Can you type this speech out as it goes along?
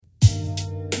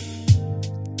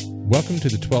Welcome to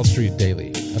the 12th Street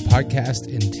Daily, a podcast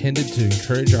intended to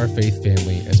encourage our faith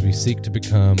family as we seek to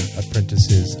become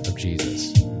apprentices of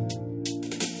Jesus.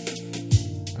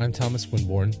 I'm Thomas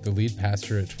Winborn, the lead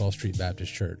pastor at 12th Street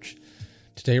Baptist Church.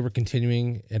 Today we're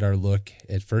continuing at our look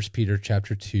at 1 Peter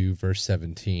chapter 2, verse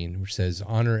 17, which says,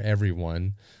 "Honor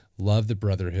everyone, love the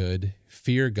brotherhood,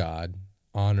 fear God,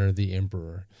 honor the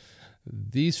emperor."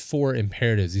 These four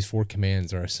imperatives, these four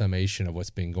commands are a summation of what's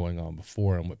been going on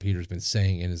before and what Peter's been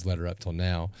saying in his letter up till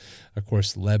now. Of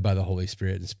course, led by the Holy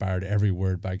Spirit, inspired every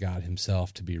word by God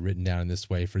himself to be written down in this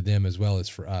way for them as well as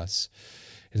for us.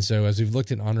 And so as we've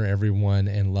looked at honor everyone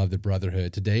and love the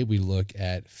brotherhood, today we look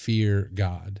at fear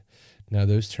God. Now,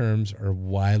 those terms are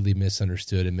widely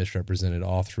misunderstood and misrepresented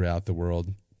all throughout the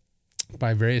world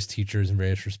by various teachers in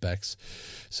various respects.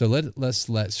 So let's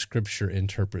let Scripture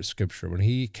interpret Scripture. When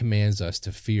he commands us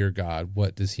to fear God,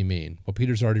 what does he mean? Well,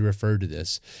 Peter's already referred to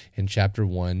this in chapter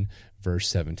 1, verse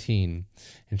 17.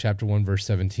 In chapter 1, verse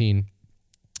 17,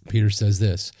 Peter says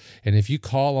this, "And if you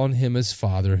call on him as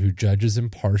Father who judges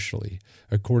impartially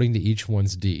according to each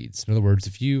one's deeds." In other words,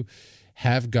 if you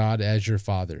have God as your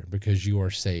Father because you are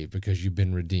saved, because you've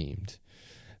been redeemed,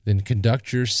 then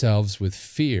conduct yourselves with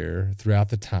fear throughout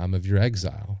the time of your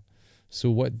exile.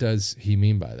 So what does he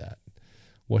mean by that?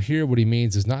 Well, here what he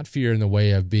means is not fear in the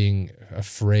way of being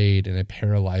afraid and a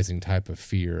paralyzing type of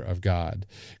fear of God.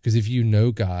 Because if you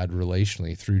know God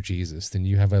relationally through Jesus, then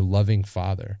you have a loving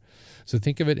Father. So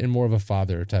think of it in more of a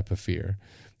father type of fear.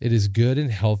 It is good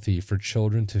and healthy for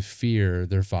children to fear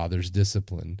their father's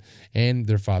discipline and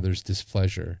their father's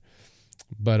displeasure.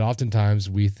 But oftentimes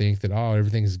we think that,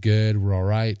 everything's good, we're all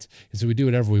right. And so we do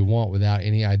whatever we want without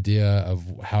any idea of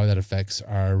how that affects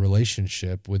our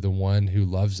relationship with the one who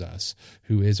loves us,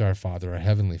 who is our Father, our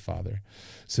Heavenly Father.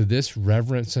 So this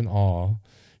reverence and awe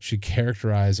should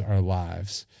characterize our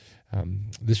lives.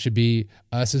 This should be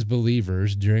us as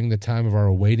believers during the time of our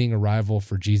awaiting arrival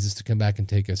for Jesus to come back and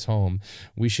take us home.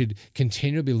 We should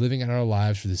continue to be living out our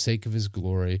lives for the sake of his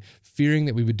glory, fearing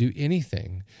that we would do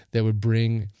anything that would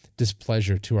bring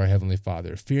displeasure to our Heavenly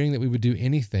Father, fearing that we would do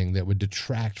anything that would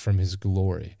detract from his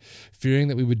glory, fearing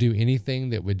that we would do anything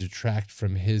that would detract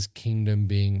from his kingdom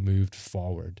being moved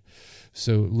forward.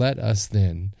 So let us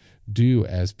then do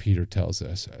as Peter tells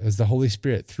us, as the Holy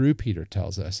Spirit through Peter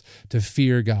tells us, to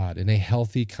fear God in a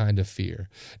healthy kind of fear,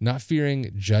 not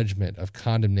fearing judgment of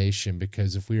condemnation,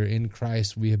 because if we are in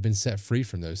Christ, we have been set free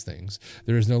from those things.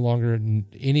 There is no longer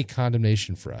any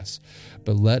condemnation for us,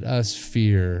 but let us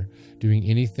fear doing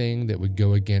anything that would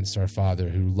go against our Father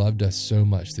who loved us so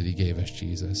much that he gave us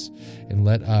Jesus. And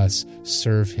let us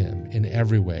serve him in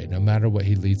every way, no matter what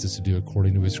he leads us to do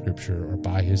according to his Scripture or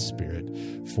by his Spirit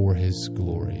for his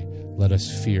glory. Let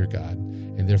us fear God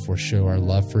and therefore show our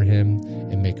love for him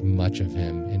and make much of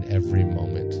him in every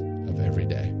moment of every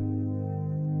day.